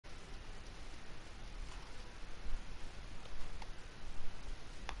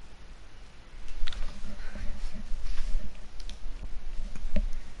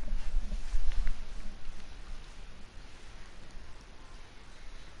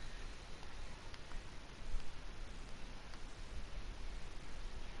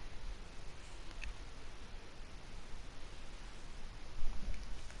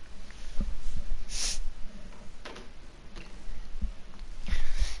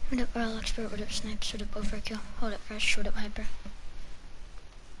What up, Royal Expert? What up, Snipes? What up, Overkill? Hold up, Fresh? What up, Hyper?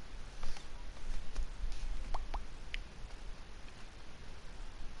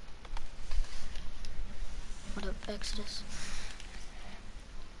 What up, Exodus?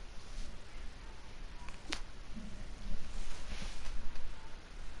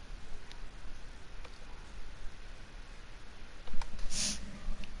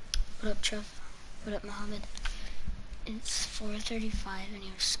 What up, Trev? What up, Mohammed? It's 4:35 and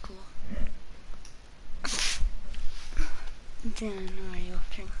you're school. Then why are you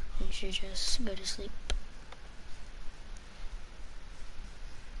watching? You should just go to sleep.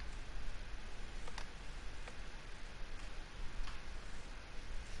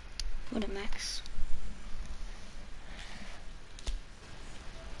 What up, Max?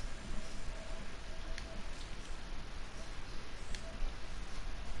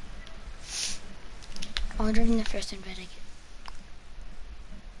 I'll drink the first invite I get.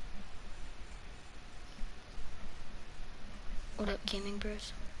 What up, Gaming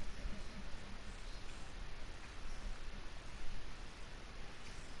Bros?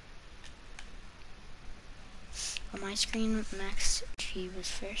 On my screen, Max G was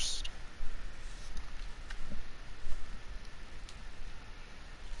first.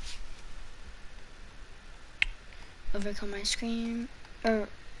 Overkill my screen.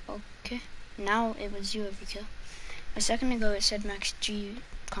 Okay. Now it was you, Overkill. A second ago it said Max G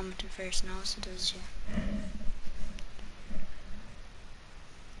commented first, now it said it was you.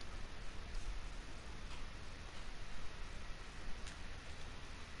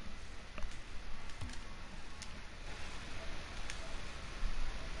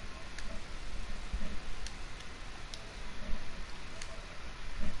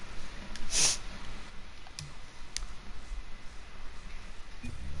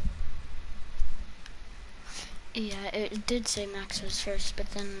 Yeah, it did say Max was first, but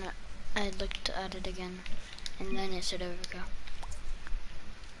then I looked at it again, and then it said Overkill.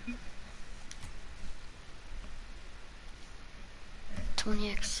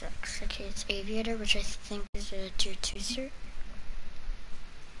 XX. Okay, it's Aviator, which I think is a tier 2 cert.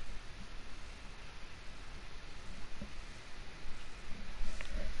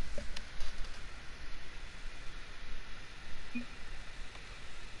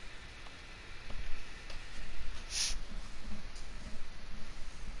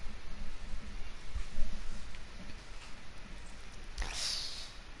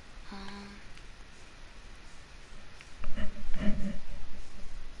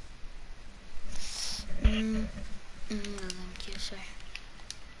 No, thank you, sir.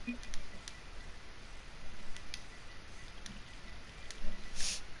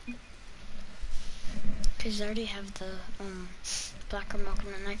 Because I already have the black remote,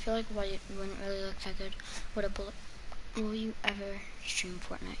 and I feel like white wouldn't really look that good. What a bullet. Will you ever stream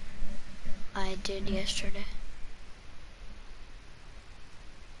Fortnite? I did yesterday.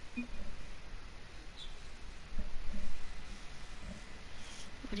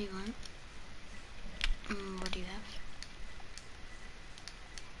 What do you want? What do you have?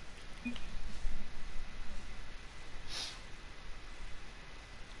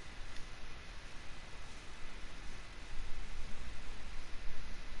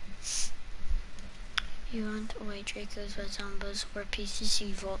 You want white Dracos, red Zombos, or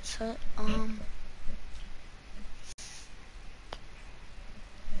PCC Vault set?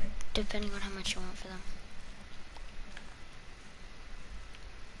 Depending on how much you want for them.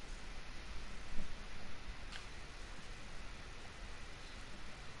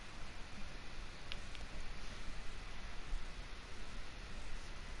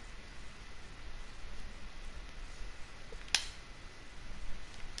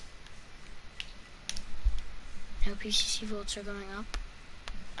 No PCC Vaults are going up?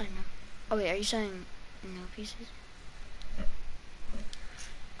 I don't know. Oh wait, are you saying no pieces?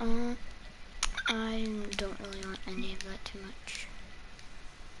 I don't really want any of that too much.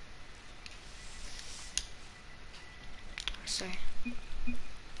 Sorry.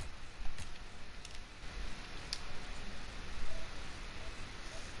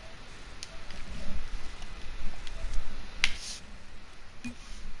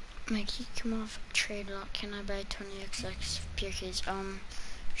 My key come off trade lock. Can I buy 20XX pure keys?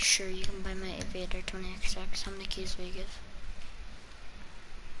 Sure, you can buy my Aviator 20XX. How many keys will you give?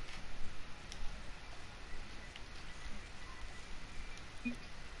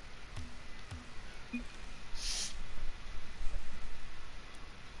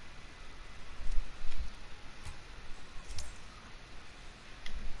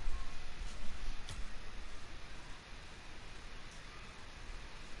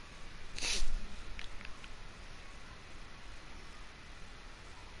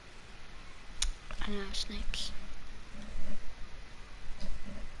 No snipes.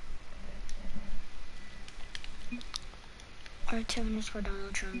 R2 for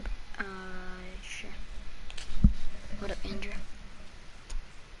Donald Trump. Sure. What up, Andrew?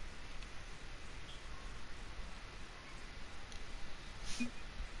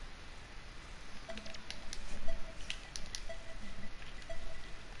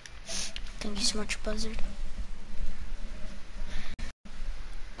 Thank you so much, Buzzard.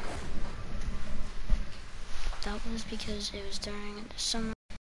 That was because it was during the summer.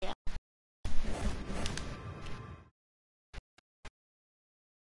 Yeah.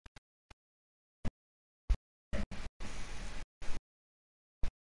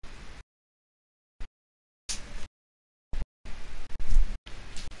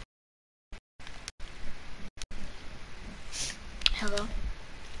 Hello?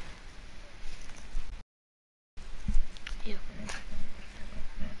 You.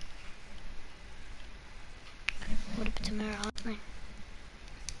 What up, Tamara Hotline?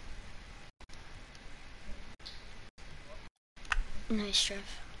 Nice, Trev.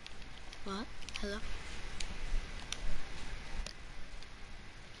 What? Hello?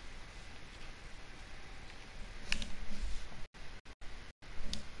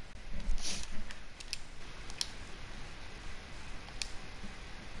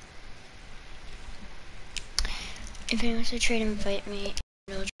 If anyone wants to trade, invite me.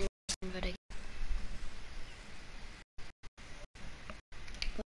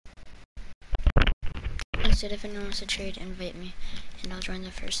 I said if anyone wants to trade, invite me, and I'll join the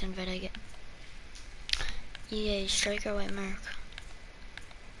first invite I get. EA, Striker, White Mark.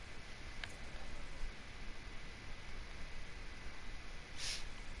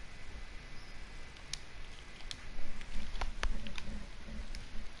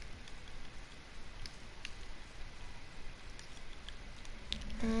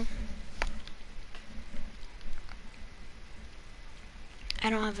 I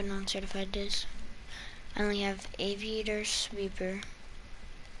don't have a non-certified diz. I only have Aviator, Sweeper,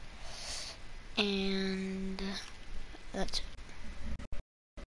 and that's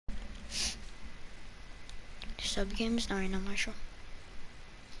it. Sub games? No, right now, Marshall.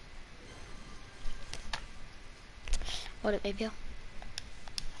 What up, APL?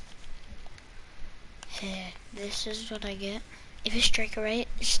 Hey, this is what I get. If it's Striker right,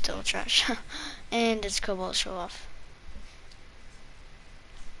 it's still trash. And it's Cobalt Show Off.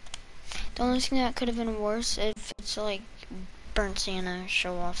 The only thing that could have been worse if it's like Burnt Sienna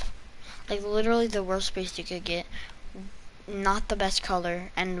Show Off. Like literally the worst base you could get. Not the best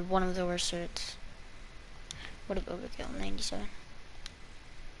color, and one of the worst suits. What up, Overkill? 97.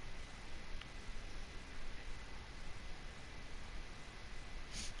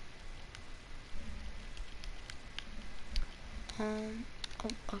 Oh,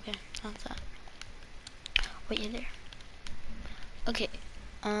 okay, not that. Wait, you're there. Okay,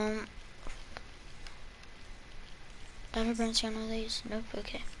 do I have a Burnt Sienna of these? Nope,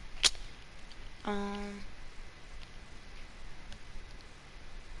 okay.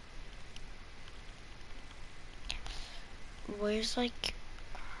 Where's like,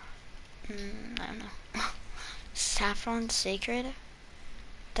 I don't know. Saffron Sacred?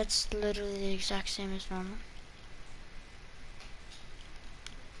 That's literally the exact same as normal.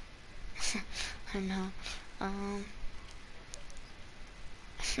 I know.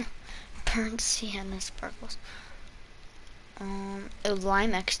 Burnt Sienna Sparkles. A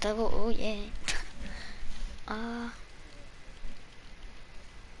Lime X Devil, oh yeah.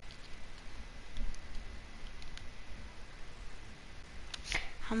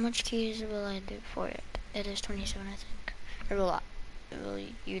 How much keys will I do for it? It is 27, I think. Or will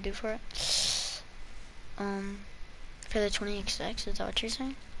you do for it? For the 20XX, is that what you're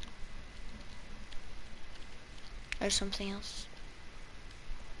saying? Or something else?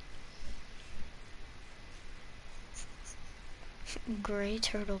 Gray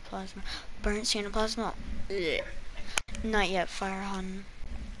Turtle Plasma. Burnt Sienna Plasma. Ugh. Not yet, Fire Hun.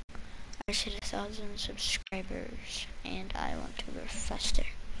 I just hit 1,000 subscribers, and I want to go faster.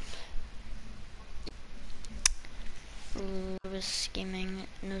 Lewis Gaming,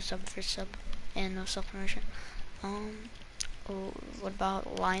 no sub for sub, and no self promotion. Oh, what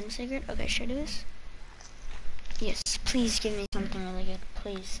about Lime Secret? Okay, should I do this? Yes, please give me something really good,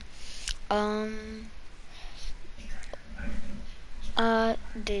 please.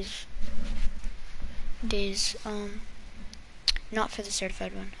 Days, not for the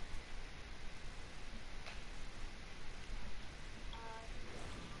certified one.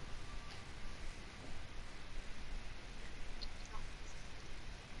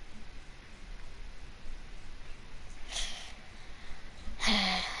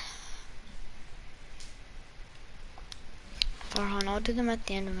 I'll do them at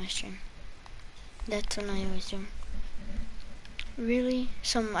the end of my stream. That's when I always do 'em. Really?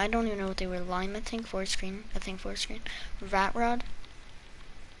 Some, I don't even know what they were. Lime, I think, four screen. Rat Rod.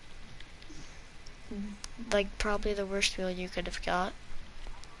 Like, probably the worst build you could have got.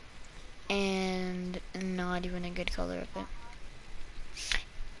 And not even a good color of it.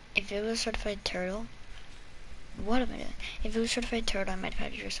 If it was certified turtle, what am I doing? If it was certified turtle, I might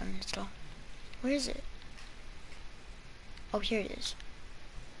have had your son install. Where is it? Oh, here it is.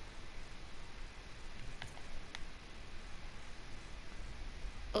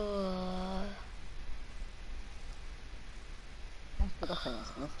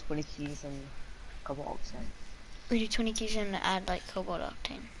 That's 20 keys and a couple octane. We do 20 keys and add like cobalt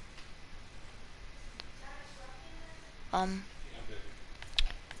octane.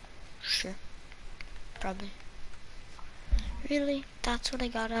 Sure. Probably. Really? That's what I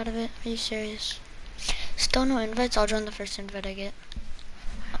got out of it? Are you serious? Still no invites? I'll join the first invite I get.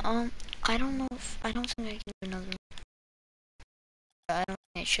 I don't know if, I don't think I can do another one. I don't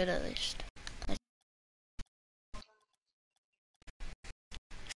think I should at least.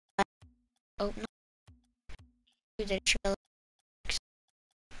 Oh, no.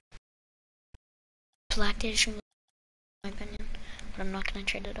 Black data stream, in my opinion, but I'm not gonna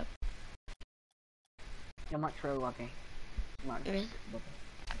trade it up. You're much real lucky. Really?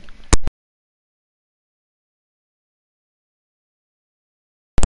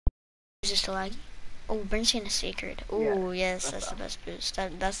 Is it still laggy? Oh, Bernstein is sacred. Oh, yeah, yes, that's the best boost.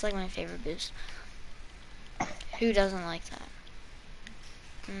 That's like my favorite boost. Who doesn't like that?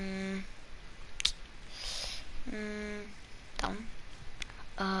 Dumb.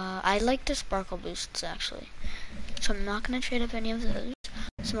 I like the sparkle boosts actually. So I'm not gonna trade up any of those.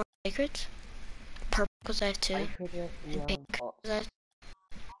 Some more sacreds. Purple because I have two. And pink because I have.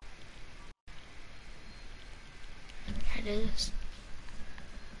 Here it is.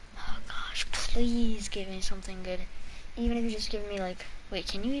 Oh gosh, please give me something good. Even if you just give me like, wait,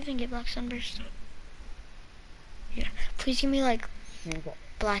 can you even get black sunburst? Yeah, please give me like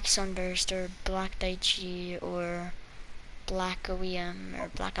black sunburst or black Daichi or black OEM or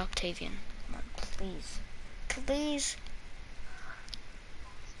black Octavian. Come on, please, please.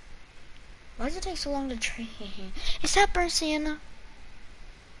 Why does it take so long to train? Is that burnt sienna?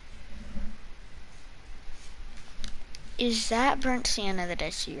 Is that burnt sienna that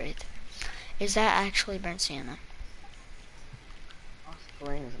I see right there? Is that actually burnt sienna? Oh, it's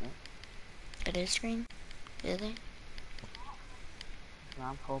green, isn't it? It is green? Really? No,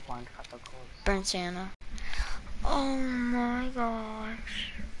 I'm cold blind cut the cords. Burnt sienna. Oh my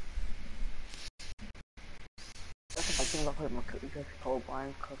gosh. That's the bad thing about putting my cookie because cold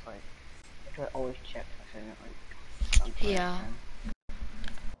blind, because like, I try to always check, I say like, yeah.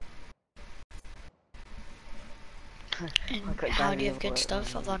 And how do you have good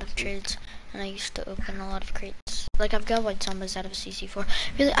stuff? A lot of trades, and I used to open a lot of crates. Like I've got white Zombas out of CC4.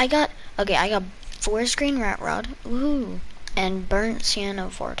 Really, I got 4 screen rat rod, woohoo, and burnt sienna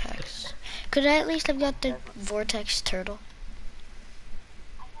vortex. Could I at least have got the vortex turtle?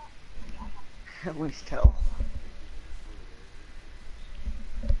 At least tell.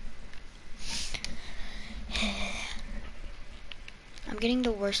 I'm getting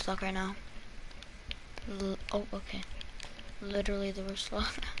the worst luck right now. Oh, okay. Literally the worst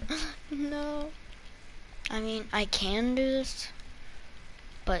luck. No. I mean, I can do this,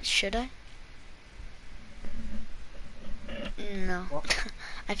 but should I? No.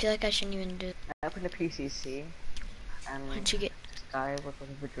 I feel like I shouldn't even do it. I opened a PCC, and What'd you get? this guy was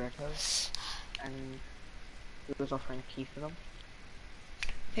looking for Dretos, and he was offering a key for them.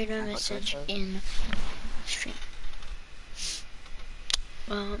 Read my message in stream.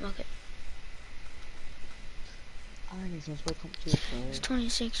 Okay. It's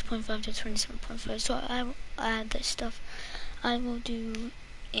 26.5 to 27.5, so I will add this stuff. I will do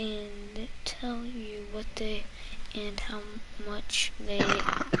and tell you what they and how much they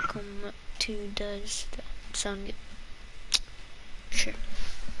come to. Does that sound good? Sure.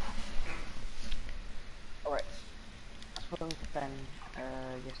 Alright. I was going to spend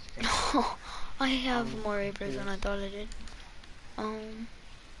yesterday. I have more Abras than I thought I did.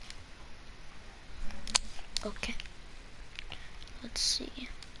 Okay. Let's see.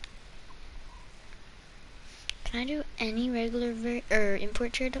 Can I do any regular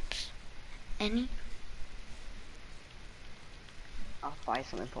import trade ups? Any? I'll buy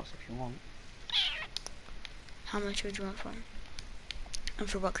some imports if you want. How much would you want for them? And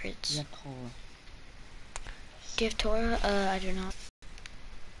for what crates? Yeah, Torah. Give Torah? I do not.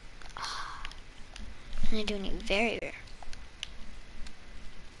 And I do need very rare.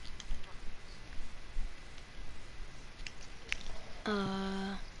 What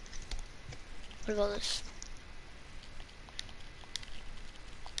about this?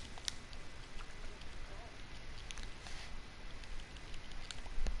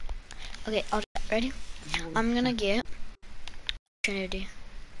 Okay, ready? I'm gonna get Trinity.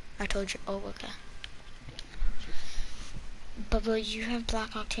 I told you. Oh, okay. But you have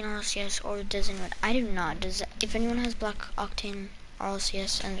Black Octane RLCS or does anyone? I do not. If anyone has Black Octane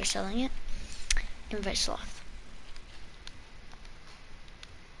RLCS and they're selling it, invite Sloth.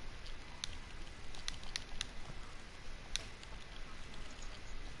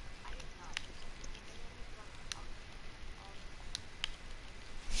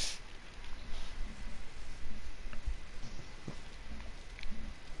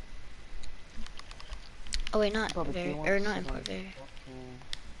 Oh wait, not very, or not import very.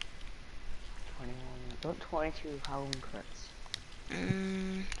 21, 22 Halloween crits.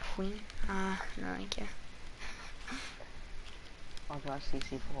 Queen? No, I care. Oh, got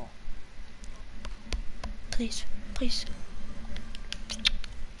CC4. Please, please.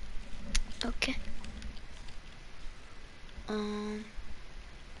 Okay.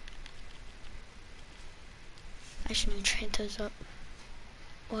 I shouldn't trade those up.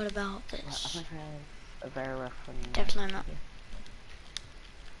 What about this? I'm gonna try a very rough one. Definitely not.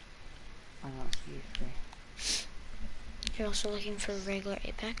 Why not C3? You're also looking for regular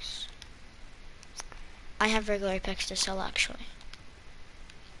Apex? I have regular Apex to sell actually.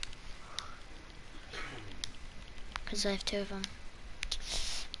 Because I have 2 of them.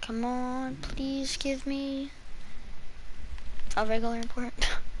 Come on, please give me a regular import.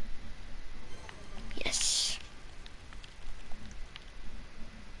 Yes.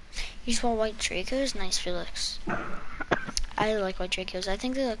 You saw white Dracos? Nice, Felix. I like white Dracos. I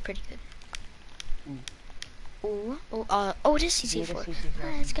think they look pretty good. Ooh, oh, it is CC4.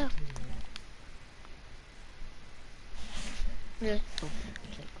 Let's go. Really?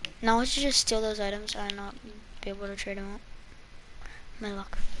 Now let's just steal those items and not be able to trade them out. My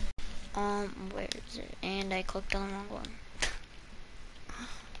luck. Where is it? And I clicked on the wrong one.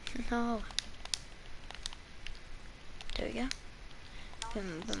 No. There we go.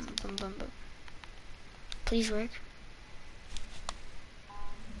 Boom, boom, boom, boom, boom. Please work.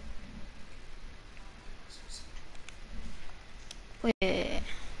 Wait.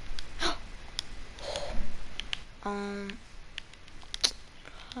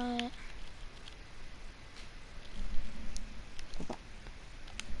 What?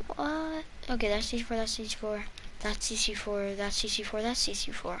 What? Okay, that's CC4, that's CC4. That's CC4, that's CC4, that's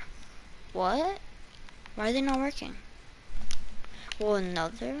CC4. What? Why are they not working? Will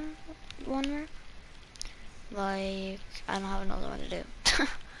another one work? Like, I don't have another one to do.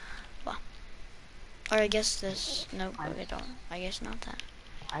 Well. Or I guess this, nope, okay, don't. I guess not that.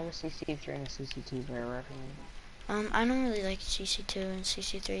 I have a CC3 and a CC2 very rarely. I don't really like CC2 and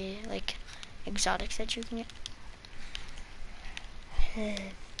CC3, like, exotics that you can get.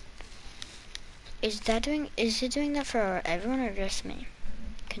 Is it doing that for everyone or just me?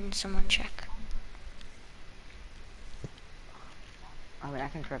 Can someone check? I mean, I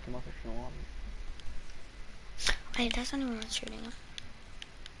can trap them up if you want. Wait, that's not even what's shooting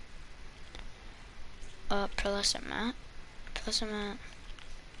up. Pearlescent mat. Pearlescent mat.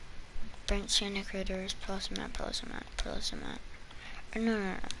 Burnt Santa critters. Pearlescent mat, pearlescent mat, pearlescent mat.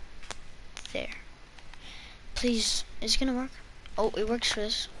 No. There. Please, is it gonna work? Oh, it works for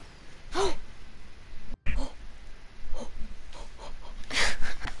this.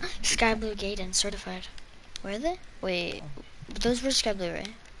 Sky Blue Gaiden certified. Where are they? Wait, those were Sky Blue,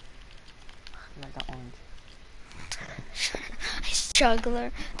 right? Like that orange.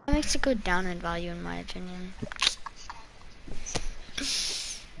 Juggler. That makes it go down in value, in my opinion.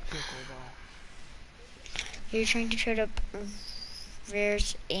 You're trying to trade up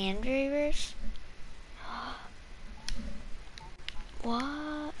rares and very rares?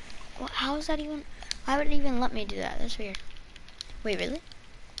 What? How is that even? Why would it even let me do that? That's weird. Wait, really?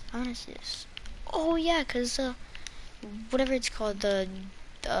 I want to see this. Oh yeah, cause whatever it's called, the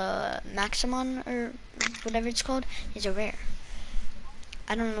Maximon or whatever it's called is a rare.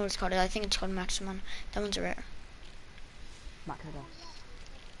 I don't know what it's called. I think it's called Maximon. That one's a rare.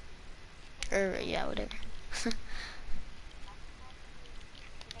 Or yeah, whatever.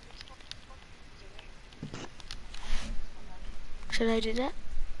 Should I do that?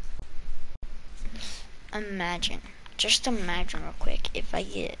 Imagine, just imagine real quick if I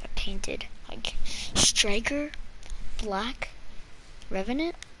get a painted like Striker, Black,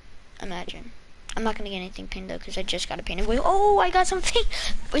 Revenant. Imagine. I'm not gonna get anything painted though because I just got a painted. Wait, oh, I got something.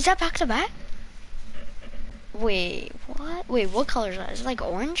 Is that back to back? Wait, what? Wait, what color is that? Is it like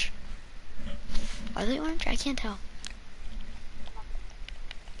orange? Are they orange? I can't tell.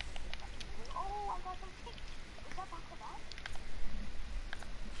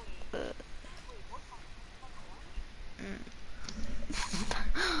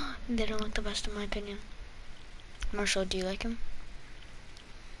 They don't look the best in my opinion. Marshall, do you like him?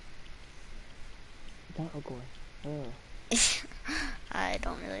 That ugly. Ugh. I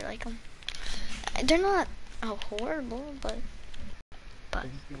don't really like them. They're not horrible, but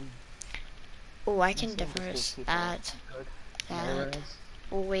oh, I can definitely add that.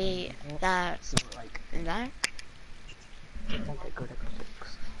 Wait, that So like, that. it's not that good at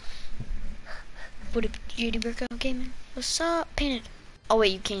graphics. What up, JD Burko Gaming? What's up, painted? Oh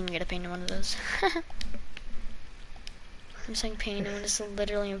wait, you can't even get a painted one of those. I'm saying painted when it's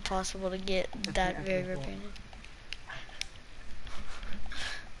literally impossible to get that very painted.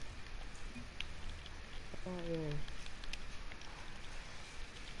 Oh yeah.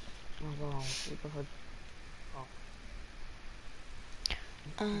 Oh wow, we got her.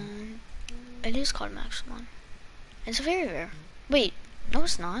 Oh. It is called Maximum. It's very rare. Wait, no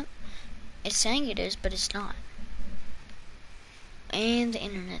it's not. It's saying it is, but it's not. And the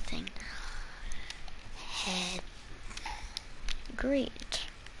internet thing. Great.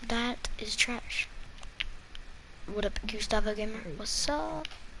 That is trash. What up, Gustavo Gamer? What's up?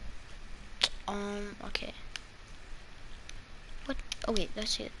 Okay. What? Oh wait,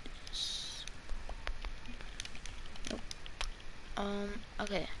 that's it. Nope.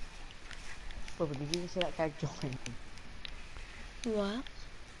 Okay. But did you just see that guy join? What?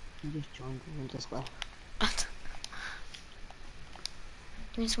 He just joined and just left.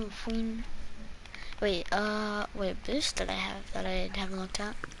 Give me some queen. Wait, what boost did I have that I haven't looked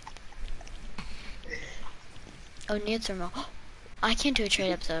at? Oh, need thermal. I can't do a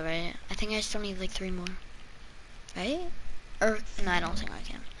trade up though, right? I think I still need like 3 more. Right? Or, no, I don't think I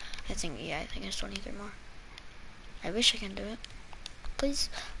can. I think I still need 3 more. I wish I can do it. Please,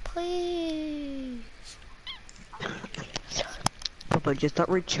 please. Papa, just don't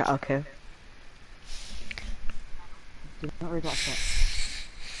read chat, okay? Do not read that chat.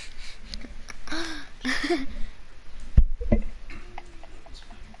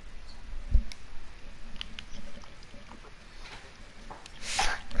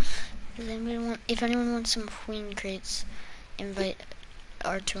 If anyone wants some queen crates, invite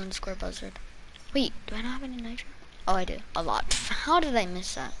R2 underscore buzzard. Wait, do I not have any nitro? Oh, I do. A lot. How did I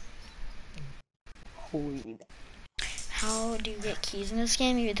miss that? Holy. How do you get keys in this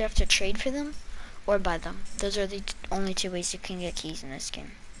game? You either have to trade for them or buy them. Those are the only 2 ways you can get keys in this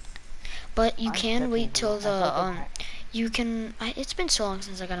game. But you can wait till the, you can, it's been so long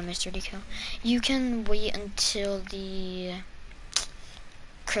since I got a Mr. Deco. You can wait until the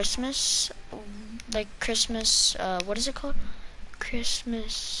Christmas, like Christmas, what is it called?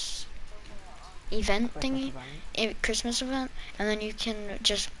 Christmas event thingy? Christmas event, and then you can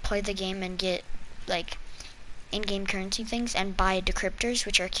just play the game and get, like, in-game currency things and buy decryptors,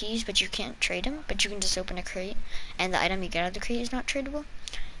 which are keys, but you can't trade them, but you can just open a crate, and the item you get out of the crate is not tradable,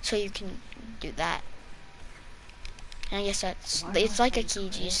 so you can do that. And I guess it's like a key,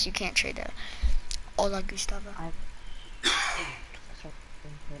 just you can't trade it. Hola, Gustavo.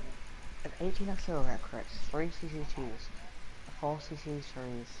 If 18 accelerator corrects, 3 CC2s, 4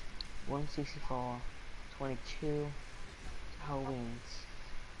 CC3s, 1 CC4, 22 Halloweens,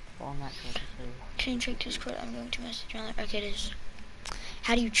 4 natural 3. Can you check Discord? I'm going to message on there. Okay, it is.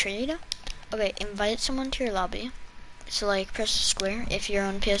 How do you trade? Okay, invite someone to your lobby. So like press square if you're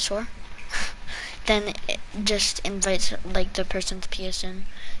on PS4. Then just invite like the person's PSN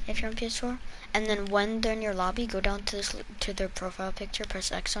if you're on PS4. And then when they're in your lobby, go down to to their profile picture,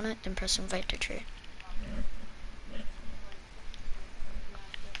 press X on it, then press invite to trade.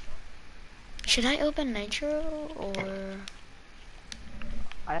 Should I open Nitro or?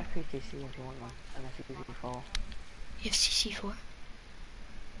 I have PTC if you want one, and a CC4. You have CC4?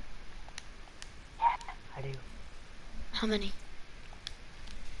 I do. How many?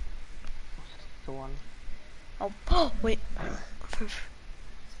 The one. Oh, wait.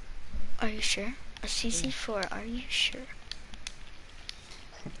 Are you sure? A CC4, are you sure?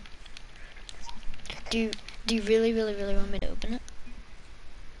 Do you really want me to open it?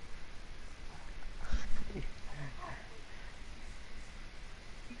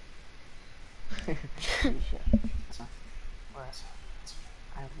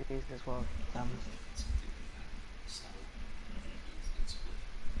 I have these as well.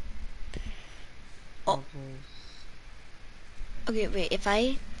 Oh. Okay, wait, if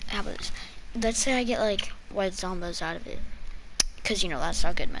I have this, let's say I get like white zombas out of it, because you know that's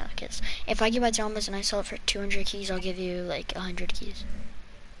how good my luck is. If I get white zombas and I sell it for 200 keys, I'll give you like 100 keys,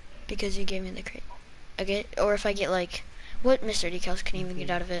 because you gave me the crate. Okay, or if I get like, what Mr. Decals can even get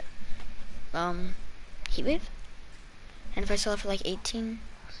out of it? Heatwave? And if I sell it for like 18,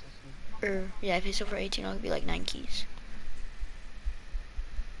 or yeah, if I sell it for 18, I'll give you like 9 keys.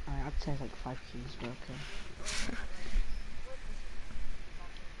 I I'd say like 5 keys, but okay.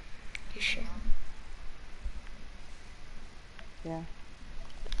 You sure? Yeah.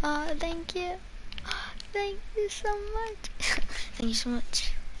 Thank you. Thank you so much. Thank you so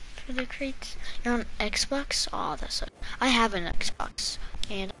much for the crates. You're on Xbox? Oh, that's so... I have an Xbox,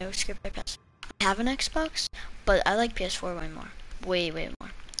 and I would skip my PS. I have an Xbox, but I like PS4 way more. Way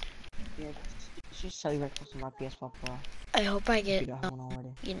more. Yeah, just sell your Xbox and buy PS4 Pro. I hope I If get, you don't have one already.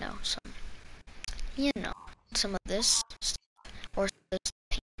 you know, some of this, or this,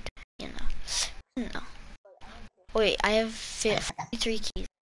 you know. Wait, I have 43 keys.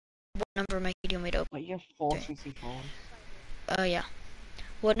 What number of my key do you want me to open? But you have 4 CC4s. Oh, yeah.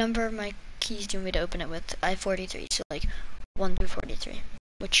 What number of my keys do you want me to open it with? I have 43, so like 1 through 43.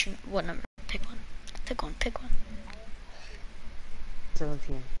 What number? Pick one. Pick one.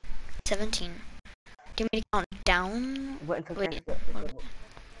 17. 17. Do you want me to count down? Wait, Wait.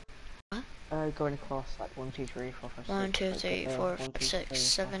 What? Going across like 1, 2, 3, 4, 5, 6. 1, 2, 3, 4, 1, 2, 6, 3,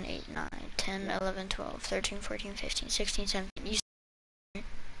 7, 4, 8, 9, 10, 11, 12, 13, 14, 15, 16, 17.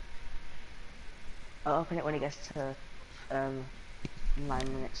 I'll open it when it gets to 9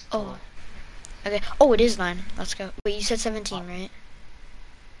 minutes. Oh. Okay. Oh, it is 9. Let's go. Wait, you said 17, right?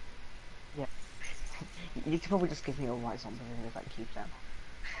 Yeah. You could probably just give me a white zombie and if I keep them.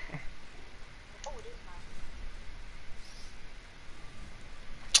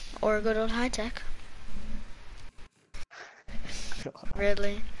 Or good old high tech.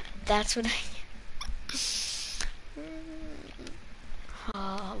 Really? That's what I...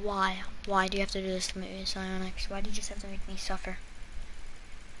 why? Why do you have to do this to me, Psionics? Why do you just have to make me suffer?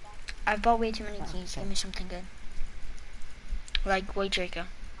 I've bought way too many keys. Give me something good. Like White Draco.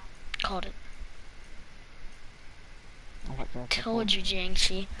 Called it. Told you,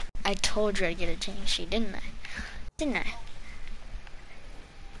 Jiangxi. I told you I'd get a Jiangxi, didn't I? Didn't I?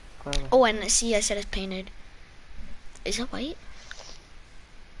 Clearly. Oh, and see, I said it's painted. Is it white?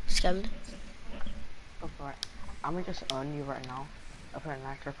 Scabby. Go for it. I'm gonna just earn you right now. Open an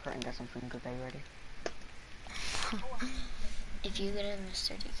actor card and get something good day ready. If you get a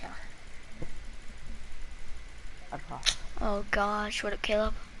Mr. Decal. I'd pass. Oh gosh, what up,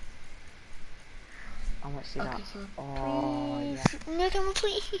 Caleb? I might see Okay, that. Caleb. Oh, Please. yeah. No, come on,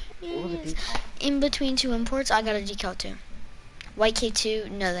 please. What was a decal? In between 2 imports, I got a decal too. White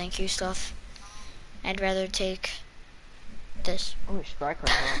K2, no thank you stuff. I'd rather take this. Oh, it's striker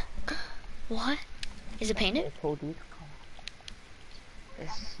as well. What? Is it painted? It's full decal.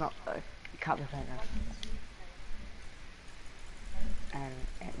 It's not though. It can't be painted. And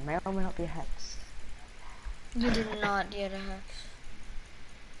it may or may not be a hex. You did not get a hex.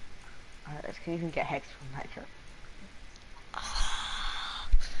 It can even get hex from Nitro.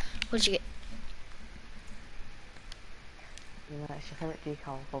 What'd you get? Yeah, it's your favorite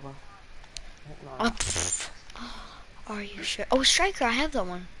decal, Bubba. Are you sure? Oh, Striker, I have that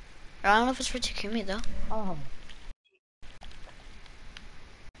one. I don't know if it's for Takumi though. Oh.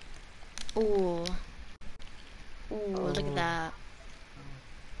 Ooh. Ooh, look at that.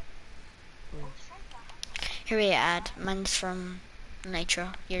 Here we add. Mine's from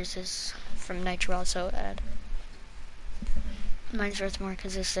Nitro. Yours is from Nitro also add. Mine's worth more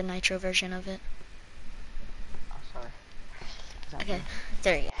because it's the Nitro version of it. Oh, sorry. Okay,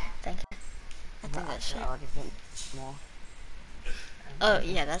 there you go. Thank you. I think that's fair. More. Oh,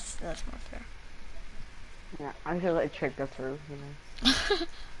 yeah, that's more fair. Yeah, I'm gonna let a trick go through, you know.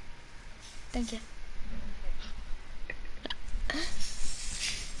 Thank you.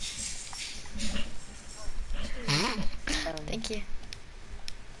 Thank you.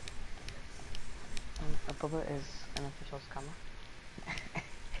 Bubba is an official scammer.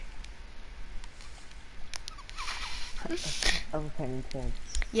 Overpaying kids.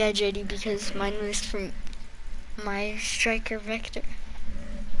 Yeah, JD, because mine was from my striker vector.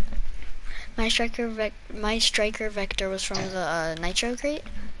 My striker vector was from the Nitro crate,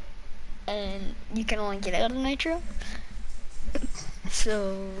 and you can only get out of Nitro.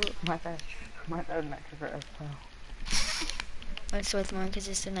 So My bad Nitro as well. that's worth more because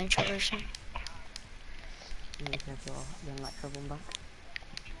it's the Nitro version. You can get your Nitro one back.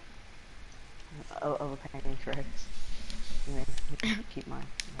 Overpaying tricks. You know, keep mine.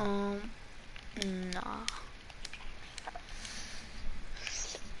 Nah.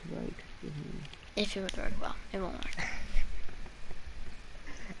 Right. If it would work well, it won't work.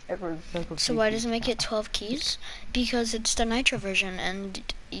 So why does it make it 12 keys? Because it's the Nitro version, and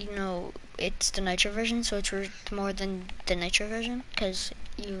you know it's the Nitro version, so it's worth more than the Nitro version. Cause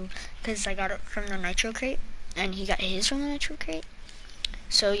I got it from the Nitro crate, and he got his from the Nitro crate.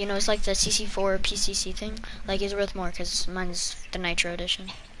 So you know it's like the CC4 PCC thing. Like it's worth more because mine's the Nitro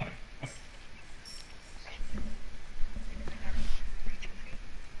edition.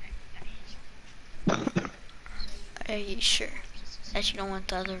 Are you sure that you don't want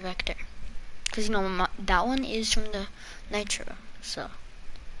the other vector? Because you know that one is from the nitro. So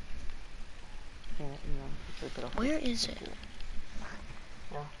Yeah, you know, it's a bit of where is it?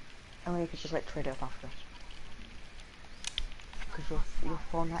 Yeah. And then you could just like trade it up after. Because your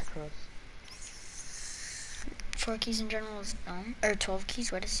 4 nitros. 4 keys in general is dumb. Or 12 keys.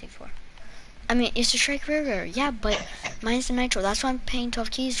 What does it say for? I mean, it's a striker rare. Yeah, but mine's the nitro. That's why I'm paying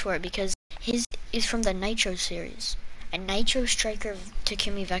 12 keys for it, because his is from the nitro series. A nitro striker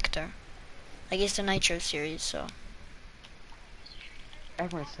Takumi vector. Like it's the nitro series. So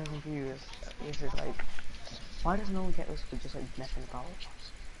Everyone's so confused. This is like, why does no one get this for just like messing about?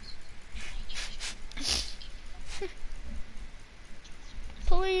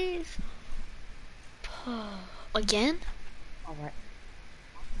 please. Again? Alright.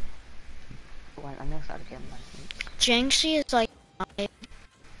 Wait, I know that again, man. Jiangxi is like my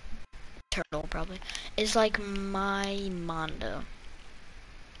turtle, probably. Is like my Mondo.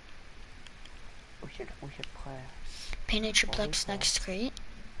 We should play. Painted triplex next crate.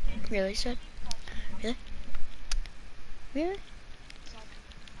 Really, said? Really? Really?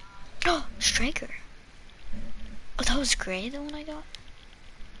 Oh, striker. Oh, that was gray, the one I got?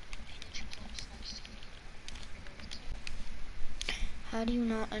 How do you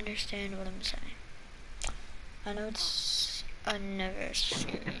not understand what I'm saying? I know it's a never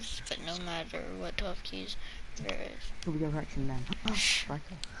series, but no matter what 12 keys there is. Here we go, action then.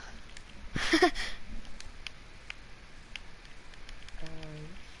 Striker.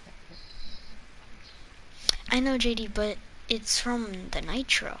 I know, JD, but it's from the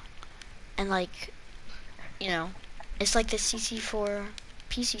Nitro. And like, you know, it's like the CC4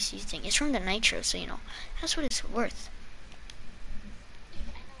 PCC thing. It's from the Nitro, so you know, that's what it's worth.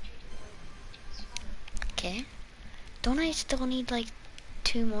 Okay. Don't I still need like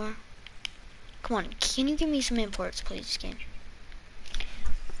 2 more? Come on, can you give me some imports, please, game?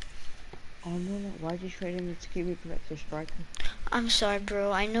 Oh no, why'd you trade in the Takumi Collector Striker? I'm sorry,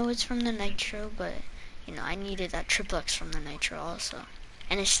 bro. I know it's from the Nitro, but you know, I needed that triplex from the Nitro also.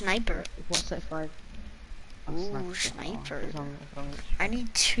 And a sniper. What's that 5? Ooh, sniper. It's on I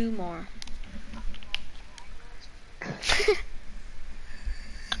need 2 more.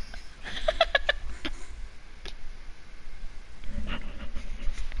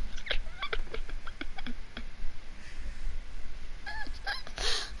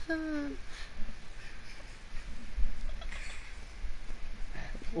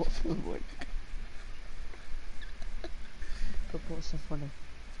 What's the word? But what's so funny?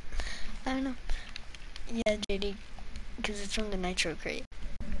 I don't know. Yeah, JD, because it's from the Nitro crate.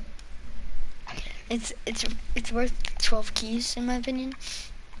 It's worth 12 keys in my opinion.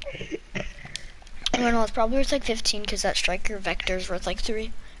 Well, it's probably worth like 15 because that striker vector is worth like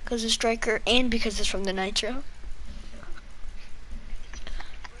 3 because the striker and because it's from the Nitro.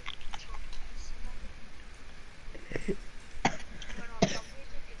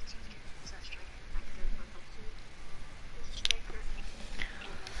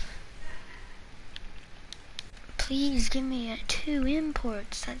 Please give me 2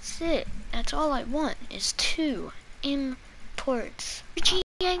 imports. That's it. That's all I want is 2 imports.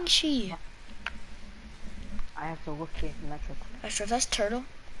 Jiangxi. I have to look here in Metro. Not sure if that's turtle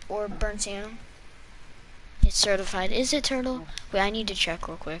or burnt sienna. It's certified. Is it turtle? Yeah. Wait, I need to check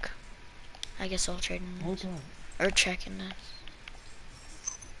real quick. I guess I'll trade in this. Or check in this.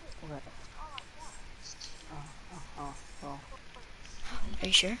 What? Oh. Are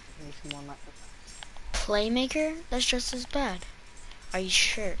you sure? Need some more Metro. Playmaker? That's just as bad. Are you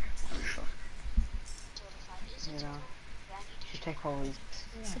sure? Sure. You know, should take all these.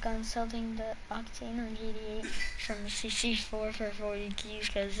 So I'm selling the Octane on GD8 from CC4 for 40 keys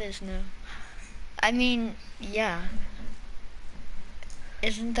because there's no. I mean, yeah.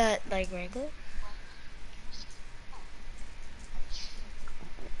 Isn't that like regular?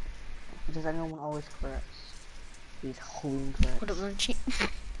 Does anyone always correct these queen crates? What a one cheat.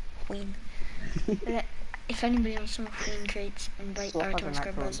 Queen. If anybody wants some queen crates, invite our Tom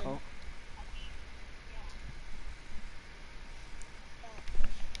Scrub browser.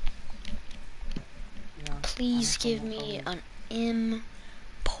 Please give me an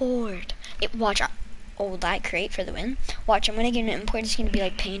import. Watch. Oh, that crate for the win. Watch, I'm gonna get an import. It's gonna be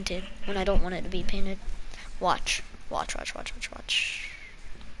like painted when I don't want it to be painted. Watch.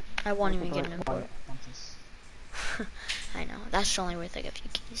 I won't even get an import. I know. That's only worth like a few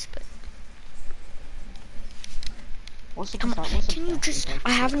keys, but. Come on, can you just.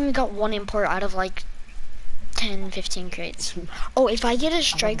 I haven't even got 1 import out of like 10, 15 crates. Oh, if I get a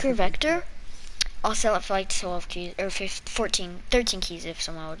striker vector, I'll sell it for like 12 keys, or 15, 13 keys if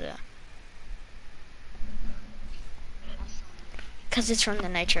someone will do that. Cause it's from the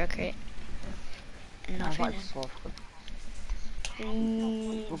nitro crate. And not I like painted. source code.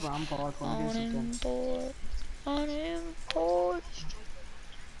 Please. Brother, I'm bored. Wanna do On something? import. On import.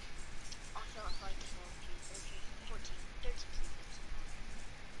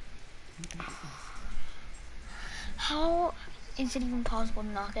 How is it even possible to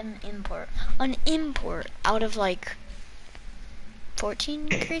knock an import? An import out of like 14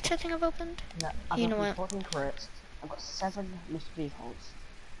 crates I think I've opened? No, I've You know opened what? 14 crates. I've got 7 Mr. Vehicles,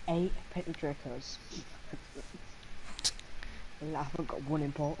 8 Painted Dracos. And I haven't got 1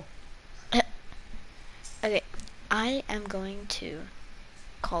 import. Okay, I am going to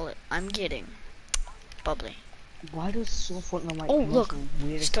call it. I'm getting bubbly. Why does Soulfront not like Oh, look. promotion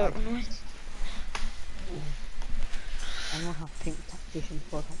weird Start stuff? one way. Anyone have pink tactician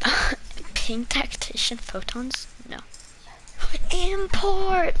photos? Pink tactician photons? No.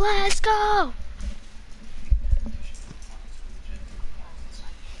 Import! Let's go!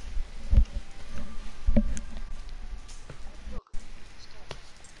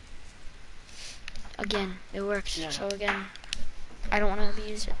 Again, it works. Yeah. So again, I don't want to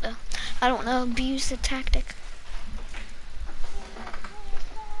abuse it though. I don't want to abuse the tactic.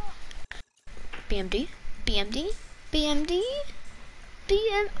 BMD? BMD? BMD?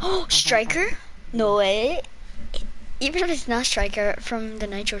 Oh, Striker? No way. Even if it's not Striker from the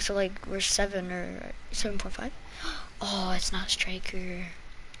Nitro, so like we're 7 or 7.5. Oh, it's not Striker.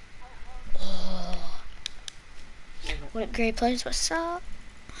 Oh. What great plays? What's up?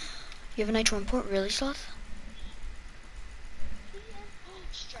 You have a Nitro import? Really, Sloth?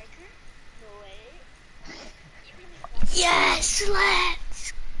 Yes,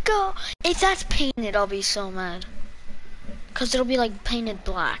 let's go. If that's painted, I'll be so mad. Cause it'll be like painted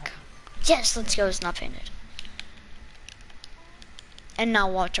black. Yes, let's go. It's not painted. And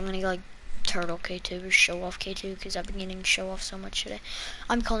now watch, I'm gonna go like Turtle K2 or Show Off K2 because I've been getting Show Off so much today.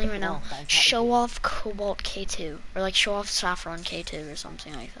 I'm calling right now Show Off Cobalt K2 or like Show Off Saffron K2 or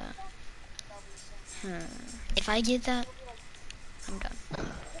something like that. If I get that, I'm done.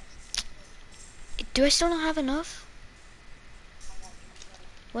 Do I still not have enough?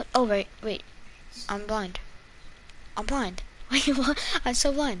 What? Oh, wait. I'm blind. I'm blind. Wait, what? I'm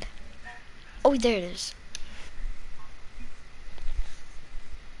so blind. Oh, there it is.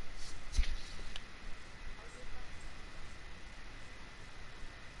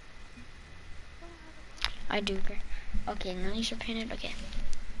 I do agree. Okay, none of these are painted. Okay.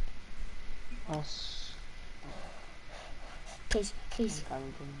 Us. Please, please.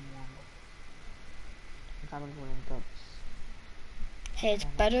 I'm coming to dubs. Hey, it's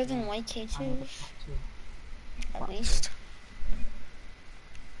better than white K2s. At What least.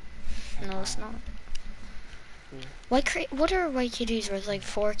 No, it's not. What are white K2s worth? Like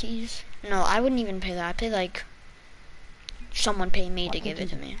 4 keys? No, I wouldn't even pay that. I'd pay like someone pay me to give it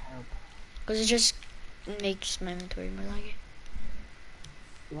to me. Because it just makes my inventory more laggy.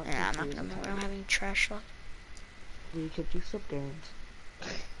 Yeah, I'm not gonna move. I'm having trash luck. We could do sub games.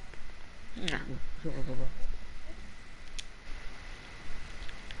 No.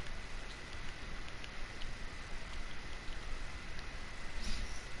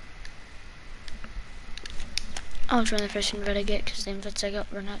 I'll try the first invite I get because the invites I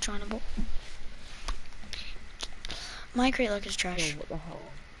got were not joinable. My crate luck is trash. Yo, what the hell?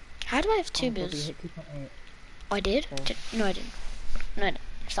 How do I have 2 bills? Oh, I did? No, I didn't. No, I didn't.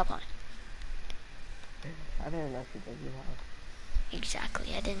 Stop lying. I didn't realize you did. You have.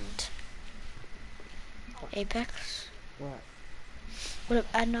 Exactly, I didn't. Apex. What? What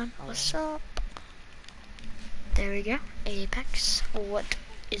up, Adnan? What's up? There we go. Apex. What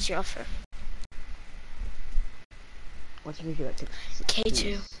is your offer? What do you think about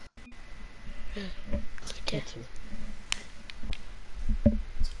K2. K2.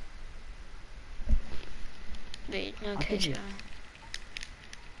 Wait, no K2.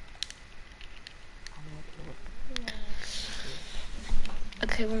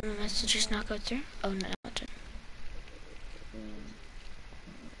 Okay, will my messages not go through? Oh, no, it didn't.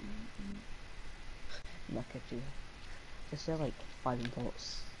 Not K2. Just say like 5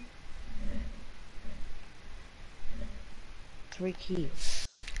 imports. 3 keys.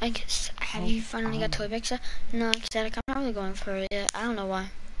 I guess, have you finally got to Apex? No, Ecstatic, I'm not really going for it yet. I don't know why.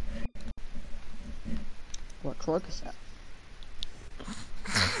 What cloak is that?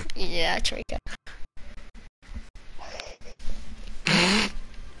 Yeah, Troika.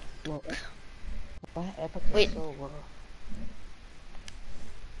 Well, why Epic Wait. is so low?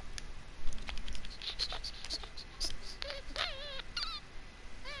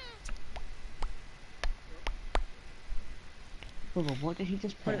 Well, what did he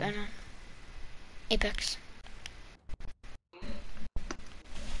just What put? about Apex?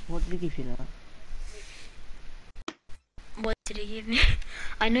 What did he give you though? What did he give me?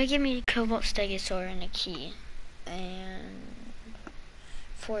 I know he gave me a Cobalt Stegosaur and a key. And...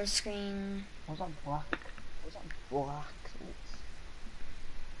 for a screen... Was that black? Was that black?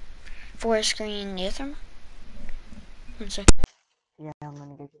 For a screen Neotherm? One sec. Yeah, I'm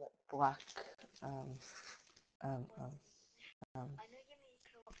gonna give you that black, um, um, um,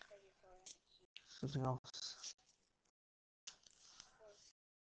 something else.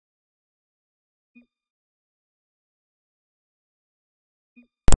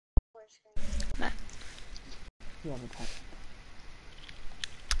 Matt, Yeah, the type.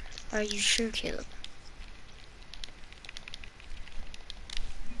 are you sure, Caleb?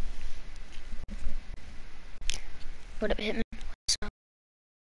 What up, Hitman? What's up?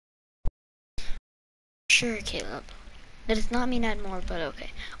 Sure, Caleb. That does not mean add more, but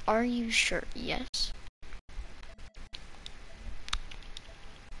okay. Are you sure? Yes.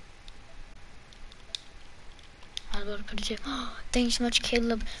 I was about to put it too. Thank you so much,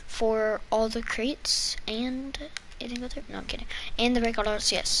 Caleb, for all the crates and it didn't go through. No, I'm kidding. And the breakout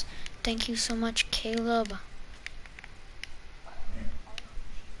arts, yes. Thank you so much, Caleb.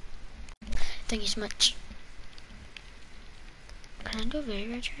 Thank you so much. Can I do a very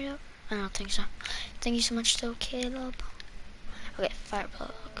rare trade up? I don't think so. Thank you so much, though, Caleb. Okay, fire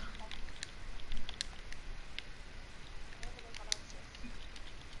plug.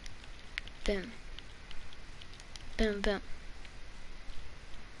 Boom. Boom, boom.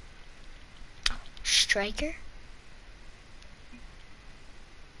 Striker?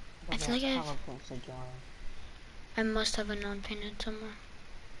 I feel like I must have a non-painted somewhere.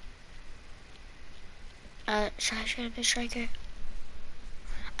 Should I trade a big striker?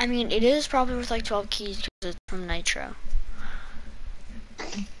 I mean, it is probably worth like 12 keys because it's from Nitro.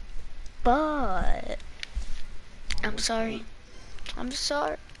 But I'm sorry. I'm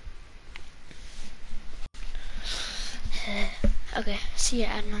sorry. Okay, see ya,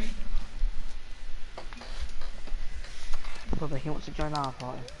 Adnan. Brother, he wants to join our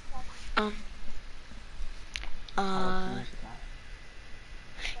party.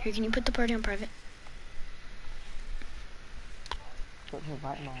 Here, can you put the party on private? Don't you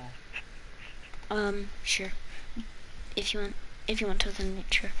invite him all? Sure. If you want to, then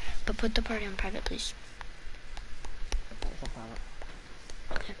sure. But put the party on private, please. It's a private.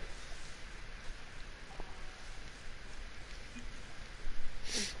 Okay.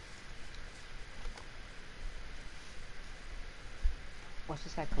 What's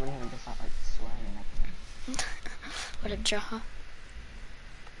this guy coming here and just like swearing and everything? What up, Jaha?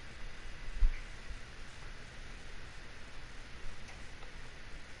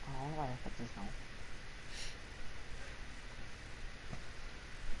 I wonder why I put this now.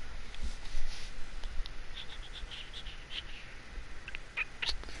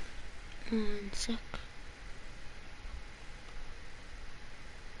 One sec.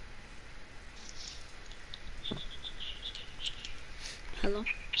 Hello?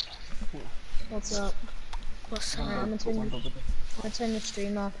 What's up? What's Alright, up? I'm gonna turn the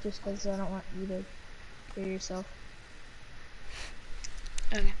stream off just because I don't want you to hear yourself.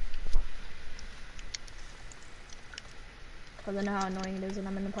 Okay. Because I know how annoying it is when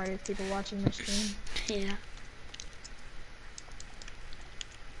I'm in the party with people watching my stream. Yeah.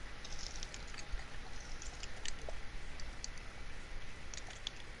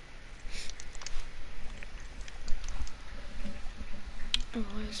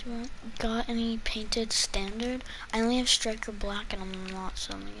 What is what? Got any painted standard? I only have striker black and I'm not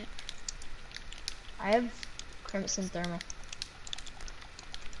selling it. I have crimson thermal.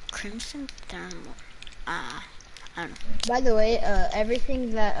 Crimson thermal. I don't know. By the way,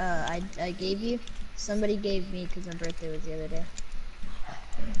 everything that I gave you, somebody gave me because my birthday was the other day.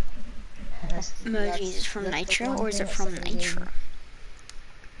 Emojis is from Nitro or is it from Nitro?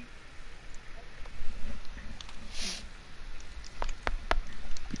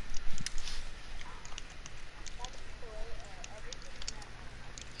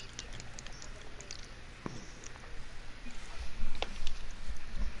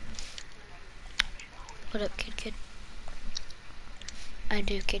 What up, kid? I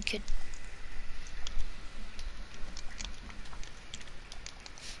do, kid.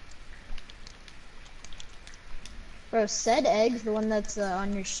 Bro, said eggs, the one that's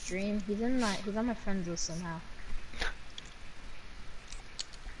on your stream, he's on my friends list somehow.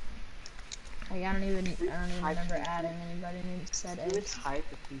 Like I don't even remember adding anybody named said eggs. Who is hype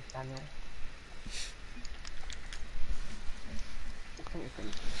with these, Daniel?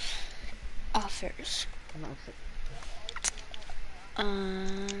 Offers.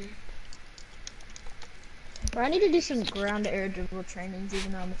 Bro, I need to do some ground air dribble trainings,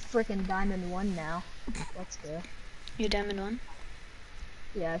 even though I'm a freaking Diamond 1 now. Let's go. You Diamond 1?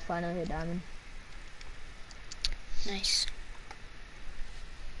 Yeah, I finally hit Diamond. Nice.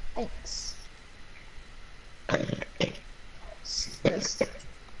 Thanks. Yes.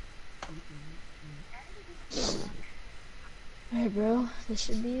 Alright, bro. This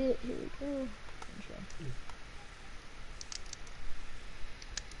should be it. Here we go.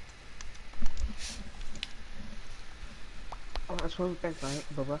 Oh, that's one thing, right,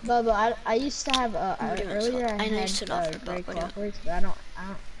 Bubba? But I used to have We're doing earlier so. I I know you had said offer, gray but we're doing. clockworks, but I don't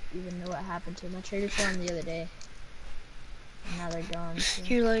even know what happened to them. I traded for them the other day. And now they're gone. So.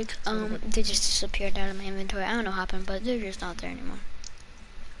 You're like, they just disappeared out of my inventory. I don't know what happened, but they're just not there anymore.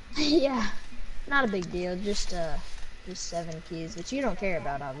 Yeah, not a big deal. Just 7 keys, which you don't care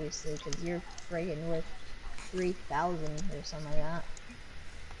about, obviously, because you're friggin' with 3,000 or something like that.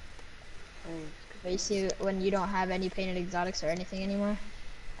 But you see, when you don't have any painted exotics or anything anymore,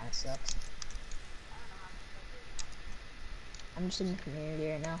 kinda sucks. I'm just in the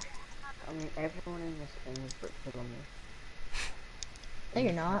community right now. I mean, everyone in this game is rich on me. No,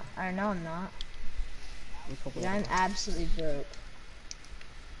 you're not. I know I'm not. Dude, I'm Not. absolutely broke.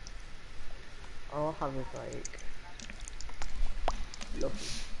 All I have is like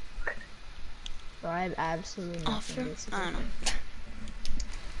nothing. Bro, I have absolutely nothing, Offer? basically. I don't know.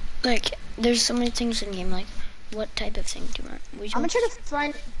 Like, there's so many things in the game. Like, what type of thing do you want? I'm gonna try to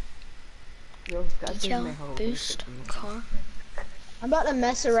find. Yo, that gives me Decal, a whole boost, car. I'm about to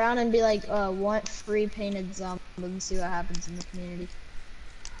mess around and be like, want free painted zombies and see what happens in the community.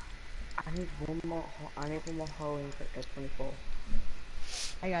 I need one more. I need one more hole in get 24.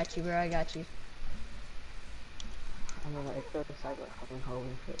 I got you, bro. I got you. I mean, like, it feels like having hole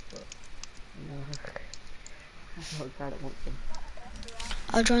in it, but no. I'm not glad it wants them.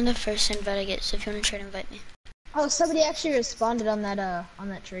 I'll join the first invite I get, so if you want to try to invite me. Oh, somebody actually responded on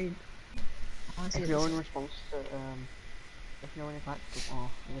that trade. I wanna see If what no this one is. responds to if no one invites them,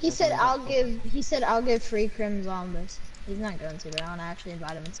 He said I'll give free crim zombies. He's not going to, but I wanna actually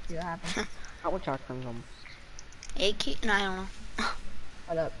invite him and see what happens. How much are them? AK? No, I don't know.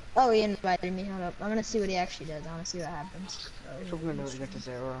 Hold up. Oh, he invited me. Hold up. I'm gonna see what he actually does. I wanna see what happens. If I'm gonna do it, get to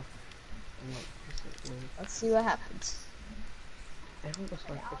 0. I'm like, this is weird. Let's see what happens. Everyone just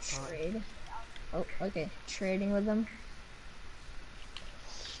like this party. Trade. Oh, okay. Trading with them.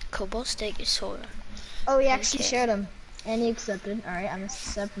 Cobalt steak is solar. Oh, he actually Okay. showed him. And he accepted. Alright, I'm gonna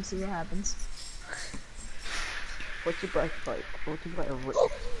accept and see what happens. What's your break like? What's your break rich?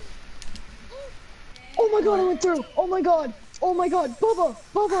 Oh my god, I went through! Oh my god! Oh my god! Bubba!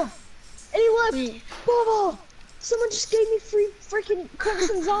 Bubba! And he left! Wait, Bubba! Someone just gave me free freaking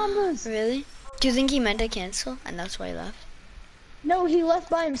Crimson Zombas! really? Do you think he meant to cancel, and that's why he left? No, he left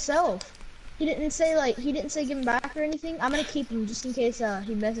by himself. He didn't say give him back or anything. I'm gonna keep him just in case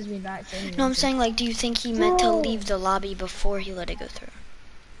he messages me back saying No, I'm anything. saying, like, do you think he meant to Bro. leave the lobby before he let it go through?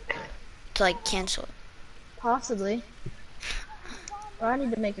 To, like, cancel it? Possibly. Or I need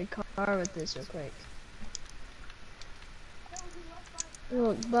to make a car with this real quick.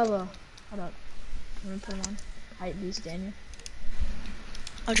 Look, Bubba. Hold up. I'm gonna put him on. Height boost Daniel.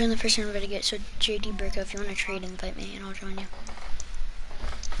 I'll join the first invite I get, so JD Burko, if you want to trade, invite me, and I'll join you.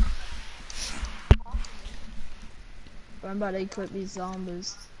 I'm about to equip these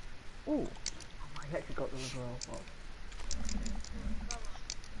zombies. Ooh, I actually got them as well.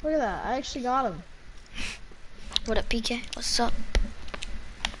 Well, look at that. I actually got him. What up, PK? What's up?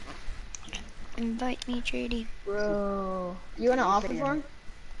 Invite me, JD. Bro. You want to offer for him?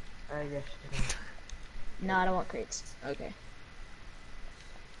 yes. No, I don't want crates. Okay.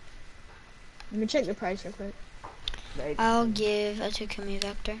 Let me check the price real quick. I'll give a Tukumi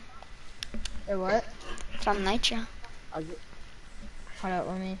Vector Or what? from Nitro. Hold up,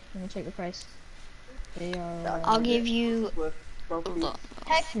 let me check the price. They are. I'll give you. Look.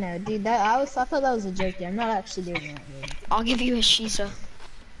 Heck no, dude. I thought that was a joke. Dude. I'm not actually doing that. Dude. I'll give you a Shisa.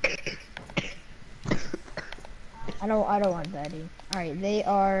 I don't want that, dude. All right, they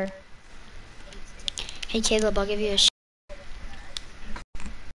are. Hey Caleb, I'll give you a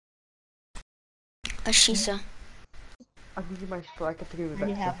Shisa. I'll give you my striker to give I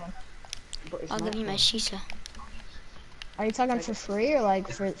already have one. But it's I'll not give you my one. Shisa. Are you talking for free or like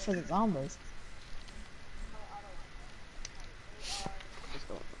for the zombies?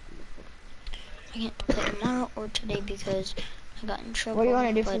 I can't play tomorrow or today because I got in trouble. What do you want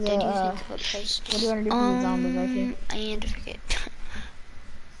to do for but the? I do think of a price. What do you want to do for the zombies, Archie? I had to forget.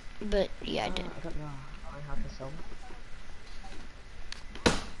 But yeah, I did. I don't know. I have to sell.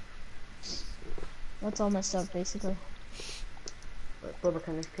 That's all messed up, basically. But brother,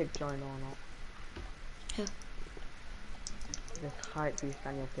 can this kid join or not? Who? This hype beast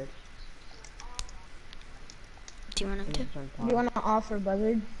Daniel kid. Do you want him He's to? on Do you time. want to offer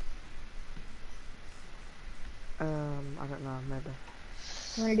Buzzard? I don't know, maybe.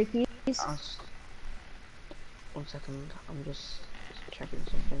 You want to do keys? I'll s 1 second. I'm just checking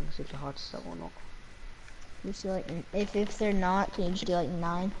something, see if they're hard to sell or not. Just do like, if they're not, can you just do like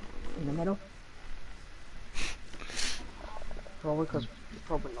 9 in the middle? Probably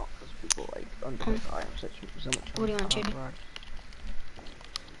not, because people like underrate the items so much What do you want to do? hard.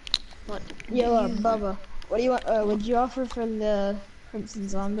 What? Yo, do you want? Bubba, what do you want? Would you offer for the Crimson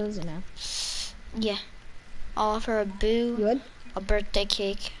Zombos or no? Yeah. I'll offer a boo, You would? a birthday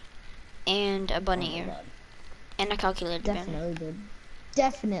cake, and a Oh bunny my ear, god. and a calculated banner. Definitely, dude.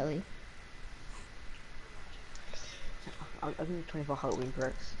 Definitely. I'll give you 24 Halloween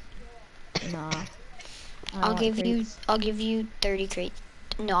perks. Nah. I I'll want give you crates. 30 crates.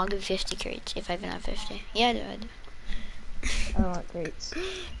 No, I'll give 50 crates if I even have 50. Yeah, I do. I want crates.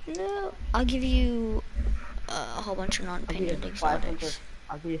 No. I'll give you a whole bunch of I'll give you non-painted 500. exotics.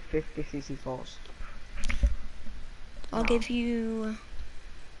 I'll give you 50 CC4s. I'll No. give you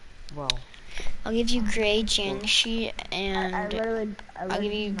Well, gray Jiangxi I and literally I'll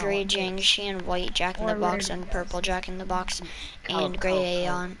give you do not gray want crates. Jiangxi and white Jack in the Or Box rare and purple guys. Jack in the Box and Cal, gray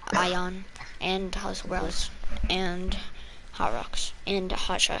Ion and House Wells and Hot Rocks and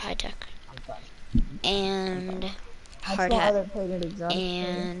Hot Shot High Tech I'm done. and I Hard want Hat other painted exotics.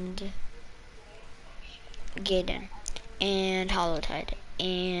 and Gaiden and Hollow Tide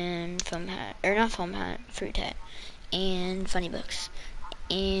and Foam Hat, or not Foam Hat, Fruit Hat and Funny Books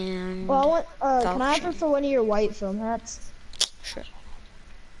and Well, I want, can I offer Falchion. for one of your white film hats? Sure.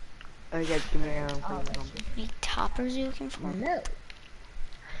 Yeah, give me a Oh, zombie. How many toppers are you looking for? no.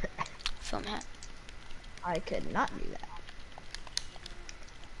 Foam Hat. I could not do that.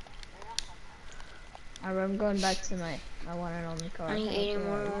 Alright, I'm going back to my one and only car. I need $80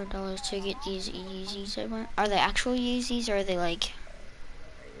 more to get these Yeezys I want. Are they actual Yeezys or are they like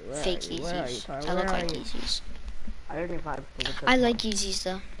fake Yeezys? Where are you, car? I Where look are like you? Yeezys. I already invited people to I like Yeezys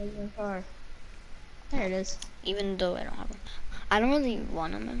though, Where's your car? There it is. even though I don't have them. I don't really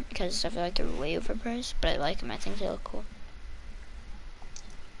want them because I feel like they're way overpriced, but I like them. I think they look cool.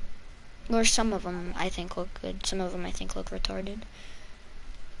 Or some of them I think look good. Some of them I think look retarded.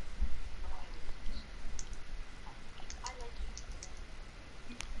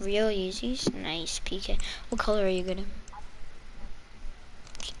 Real Yeezys, nice. PK. What color are you getting?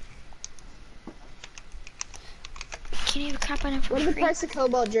 Can't even crap on it for What are the free. price of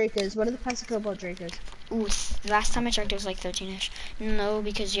Cobalt Dracos? What are the price of Cobalt Dracos? Ooh, last time I checked it was like 13ish. No,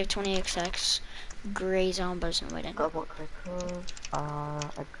 because you have 20XX, gray Zombas, and white end. Double clickers are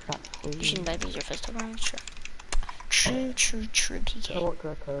You shouldn't exactly. buy these, your first of all, true. True, PK. Double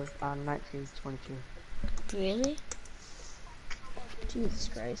clickers are 1922. Really? Jesus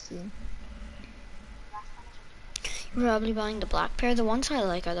Christ, dude. You're probably buying the black pair. The ones I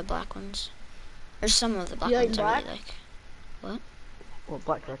like are the black ones. Or some of the black You like ones black? I really like. What,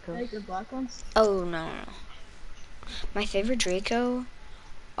 black clickers? Like the black ones? Oh, no. My favorite Draco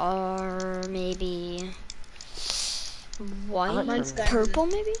are maybe white, Mine's sky purple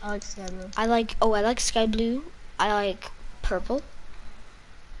maybe? I like sky blue. I like sky blue. I like purple.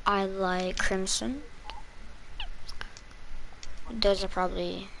 I like crimson. Those are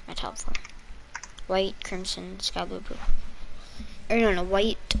probably my top 4. White, crimson, sky blue, purple. Or no,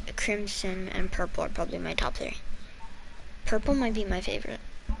 white, crimson, and purple are probably my top 3. Purple might be my favorite.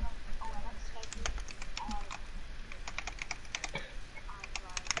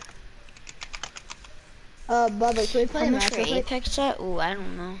 Bubba, can we play How a much match for real quick? Apex set? Ooh, I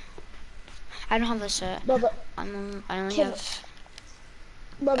don't know. I don't have the set. Bubba, I only Can- have.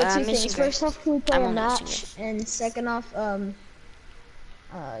 Bubba, two missing things. Gray. First off, can we play I'm a only missing match? And second off, can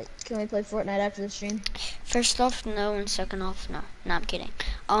we play Fortnite after the stream? First off, no, and second off, no. No, I'm kidding.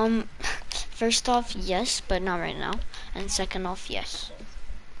 First off, yes, but not right now. And second off, yes.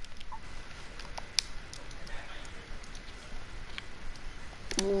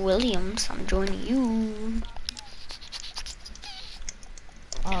 Williams, I'm joining you.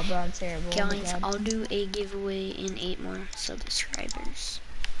 Oh, bro, I'm terrible. Oh my Guys, God. I'll do a giveaway in 8 more subscribers.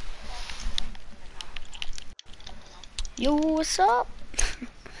 Yo, what's up?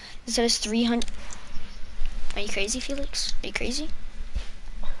 It says 300. Are you crazy, Felix? Are you crazy?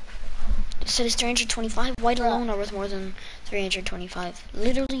 It says 325. White alone are worth more than 325.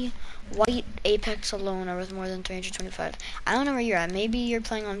 Literally, white Apex alone are worth more than 325. I don't know where you're at. Maybe you're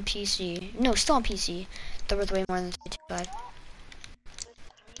playing on PC. No, still on PC. They're worth way more than 325.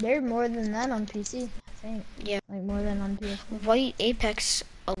 They're more than that on PC, I think. Yeah. Like more than on PS4. White Apex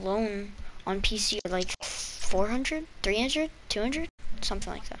alone on PC are like 400, 300, 200,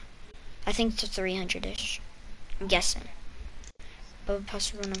 something like that. I think to 300-ish. I'm guessing. But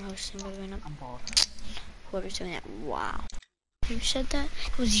possibly when I'm hosting, by the way, not I'm bored. whoever's doing that. Wow. Who said that?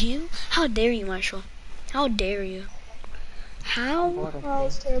 It was you? How dare you, Marshall? How dare you? I'm How bored of Oh, I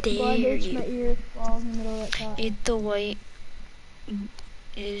was you. terrible. I dare itched my you? ear while in the middle of that thought. The white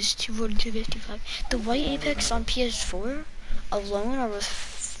is 242.55. The white Apex on PS4 alone are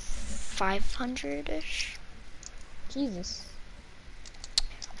worth 500-ish. Jesus.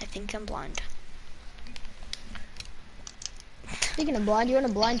 I think I'm blind. Speaking of blind, you want a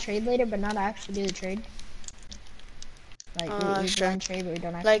blind trade later, but not actually do the trade? Like, we Sure. blind trade, but we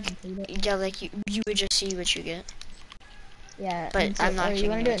don't actually Like, complete it? yeah, like you would just see what you get. Yeah, But and so, I'm not or actually you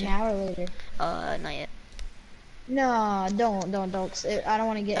gonna want to give do it it to you. now or later? Not yet. No, don't. 'Cause I don't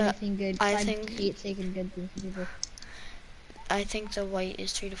want to get anything good. 'Cause I I think hate taking good things from people. the white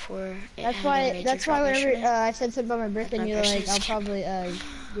is 3 to 4. It That's had a why. major That's why drop whenever yesterday. I said something about my birthday, My and you were like, person's "I'll probably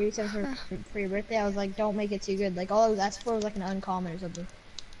give you something for your birthday," I was like, "Don't make it too good." Like all I was asking for was like an uncommon or something.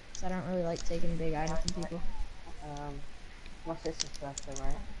 So I don't really like taking big items from people. My sister's birthday,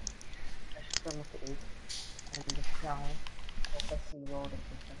 right? I should go look at these and just tell her what best in the world or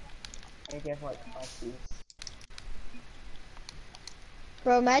something. I gave like 5 keys.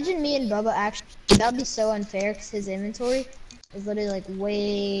 Bro, imagine me and Bubba actually. That'd be so unfair because his inventory is literally like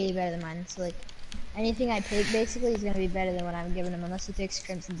way better than mine. So like anything I pick basically is gonna be better than what I'm giving him, unless he picks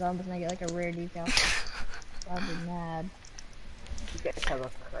Crimson Zombies and I get like a rare decal. So I'd be mad. You get a cover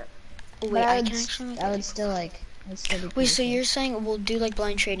for it. But Wait, I can actually make I it. would still like, I'd still be Wait, cool so with you're it. saying we'll do like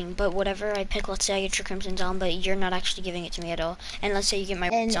blind trading, but whatever I pick, let's say I get your Crimson Zom, but you're not actually giving it to me at all. And let's say you get my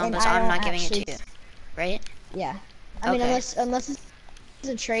And Zombas, I I'm don't not giving it to actually, you, right? yeah. I mean, Okay. unless it's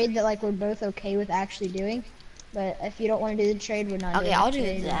a trade that like we're both okay with actually doing. But if you don't want to do the trade, we're not Okay, doing the I'll do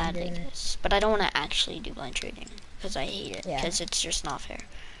trade. We're not that, I doing it. guess. But I don't want to actually do blind trading, because I hate it, Yeah, because it's just not fair.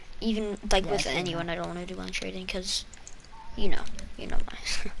 Even, like, yeah, with same. anyone, I don't want to do blind trading, because, you know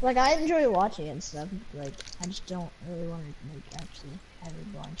my... Like I enjoy watching it and stuff. Like I just don't really want to like actually have a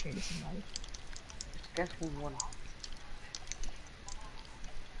blind trade with somebody. Just guess who won.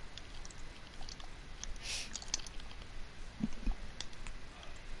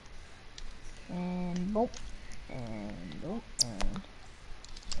 And boom, and boom, and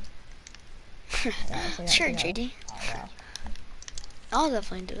Sure, I got it. JD. Oh wow. I'll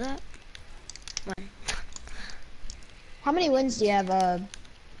definitely do that. When? How many wins do you have,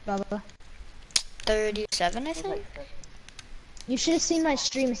 Bubba? 37, I It was like think? 30. You should have seen my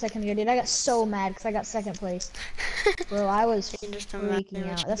stream a second ago, dude. I got so mad because I got second place. Bro, I was You can just freaking imagine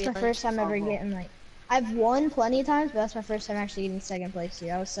what out. you'd That's be my like. first time Oh ever well. getting like, I've won plenty of times, but that's my first time actually getting second place, dude.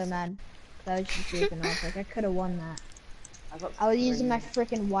 I was so mad because I was just goofing off. Like I could have won that. I got I was using 3. my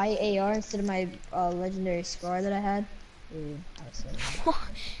freaking white AR instead of my legendary scar that I had. Dude, I was so mad.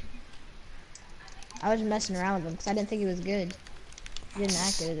 I was messing around with him because I didn't think he was good. He didn't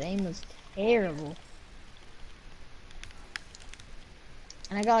act good. His aim was terrible.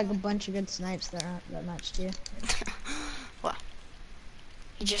 And I got like a bunch of good snipes that match too. Well,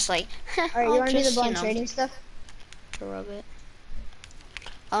 you just like, Alright, you I'll wanna do the just, blind trading stuff? to rub it.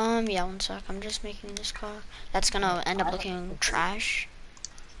 Yeah, one sec. I'm just making this car. That's gonna end up I got looking 50. trash.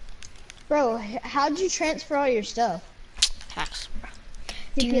 Bro, how'd you transfer all your stuff? Hacks.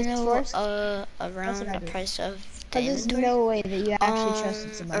 To Do you know, PS4? That's what around I the do. price of the Cause there's inventory? no way that you actually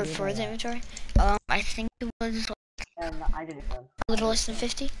trusted Or somebody to for buy the that. inventory? I think it was like I did it for him. a I little did it less than for him.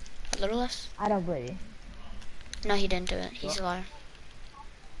 50. A little less. I don't believe you. No, he didn't do it. He's Sure. a liar.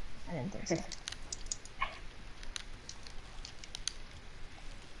 I didn't think so.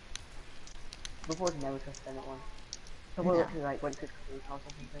 Before was never trust anyone. Someone No. literally like went to his cousin's house or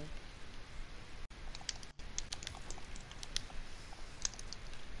something.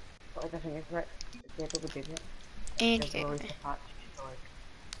 But like the thing is, right, if they double digit, And he there's kicked always me. the patch to like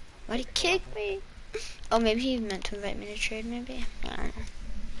Why'd he 6 to kick 11. me? Oh, maybe he meant to invite me to trade, maybe? I don't know.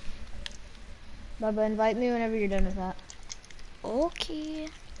 Bubba, invite me whenever you're done with that. Okay.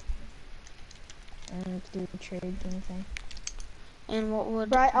 And we can do the trade thing. And what would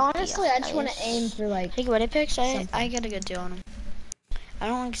But be honestly, I just want to aim highest? for like I think what I picked, I something. got a good deal on him. I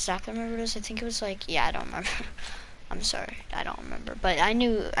don't exactly remember what it is. I think it was like, yeah, I don't remember. I'm sorry, I don't remember. But I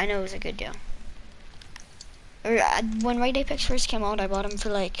know it was a good deal. Or when White Apex first came out, I bought him for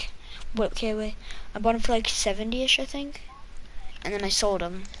like, what? Okay, wait, I bought him for like 70ish, I think, and then I sold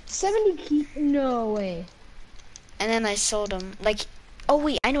him. 70 keys? No way. And then I sold him like, oh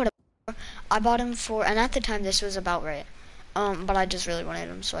wait, I know what I bought him for, and at the time this was about right. But I just really wanted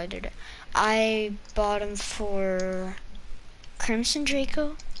him, so I did it. I bought him for Crimson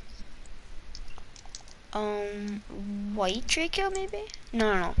Draco, White Draco maybe?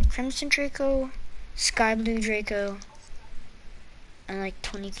 No. Crimson Draco, Sky Blue Draco, and like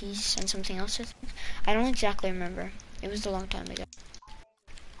 20 keys and something else, I think. I don't exactly remember. It was a long time ago.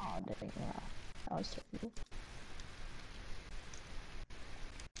 Oh dang, yeah. That was terrible.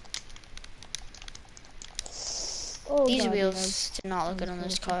 Oh These god, wheels did not look that good was on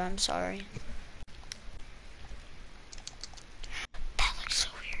this beautiful. car, I'm sorry. That looks so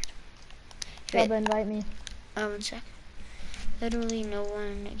weird. Wait, Bubba, invite me. 1 sec. Literally no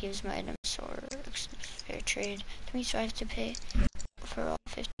one gives my items or fair trade to me, so I have to pay for all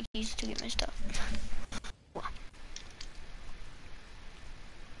 50 keys to get my stuff. Wow.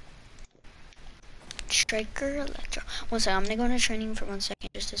 Striker Electro. 1 sec, I'm gonna go into training for 1 second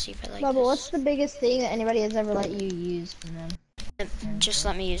just to see if I like Bubba, this. what's the biggest thing that anybody has ever let you use from them? Just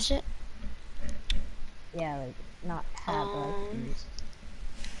let me use it. Yeah, like, not have, but like, use.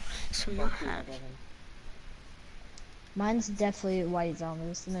 So not have. Mine's definitely White Zombie.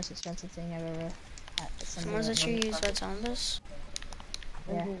 It's the most expensive thing I've ever had. Someone let you use Red Zombas?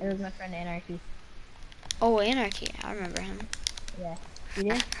 Yeah, it was my friend Anarchy. Oh, Anarchy. I remember him. Yeah. You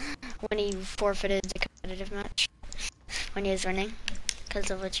do? When he forfeited the competitive match. When he was winning. Because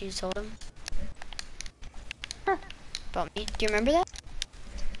of what you told him. Huh. About me. Do you remember that?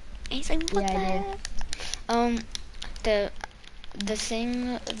 And he's like, what Yeah, the I do. heck? The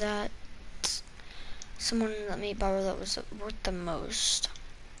thing that someone let me borrow that was worth the most,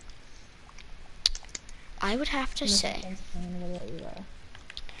 I would have to say,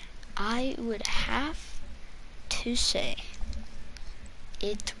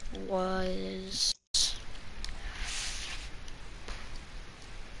 it was,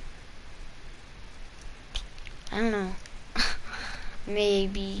 I don't know,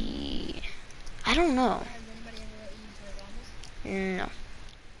 maybe, I don't know. No.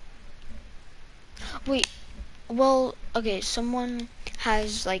 Wait, well, okay, someone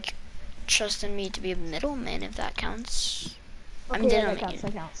has, like, trusted me to be a middleman, if that counts. I mean, Okay, they yeah, don't that counts,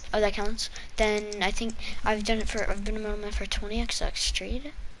 that counts. Oh, that counts? Then I think I've been a middleman for 20xx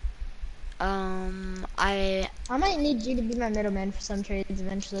straight. I might need you to be my middleman for some trades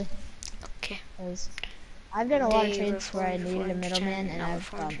eventually. Okay. Because I've done a lot of They were trades where I needed a 410, middleman and now we're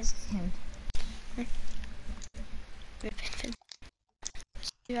I've gotten 400. scammed.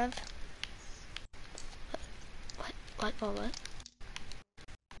 You have? What? Oh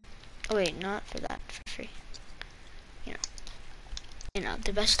wait, not for that, for free. You know,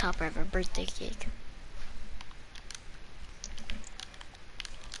 the best topper ever, birthday cake.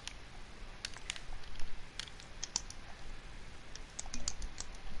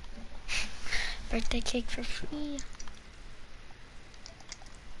 Birthday cake for free.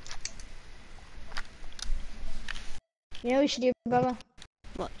 You know what we should do, Bubba?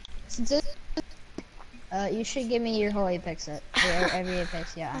 What? Since this, you should give me your whole Apex set. Or every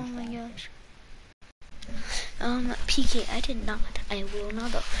Apex, yeah. Oh my gosh. PK, I did not. I will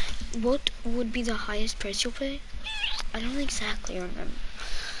not. What would be the highest price you'll pay? I don't exactly remember.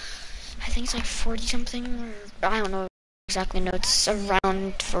 I think it's like 40 something, or I don't know exactly. No, it's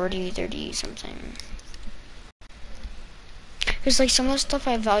around 40, 30 something. Because like some of the stuff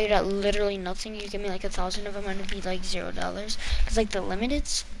I valued at literally nothing. You give me like 1,000 of them and it'd be like $0. Because like the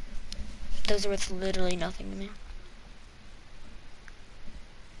limiteds, those are worth literally nothing to me.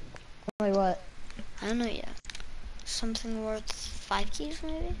 Wait, what? I don't know yet. Something worth 5 keys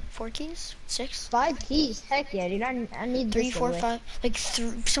maybe? 4 keys? 6? 5 keys? Heck yeah, dude. I need 3, this 4, giveaway. 5. Like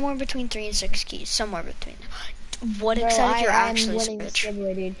somewhere between 3 and 6 keys. Somewhere between. What Bro, excited? You're I'm actually winning this rich.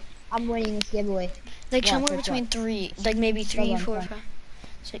 giveaway, dude. I'm winning this giveaway. Like Watch, somewhere watch, between watch. 3, like maybe 3, Bubba, 4, I'm 5,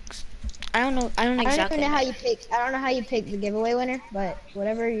 6. I don't know. I don't I don't exactly even know how know. you pick. I don't know how you pick the giveaway winner, but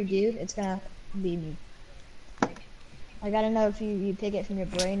whatever you do, it's gonna be me. I gotta know if you pick it from your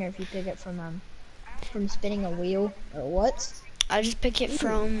brain or if you pick it from spinning a wheel or what. I just pick it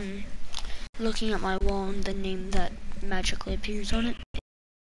from looking at my wall and the name that magically appears on it.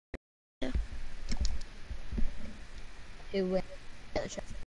 Who wins?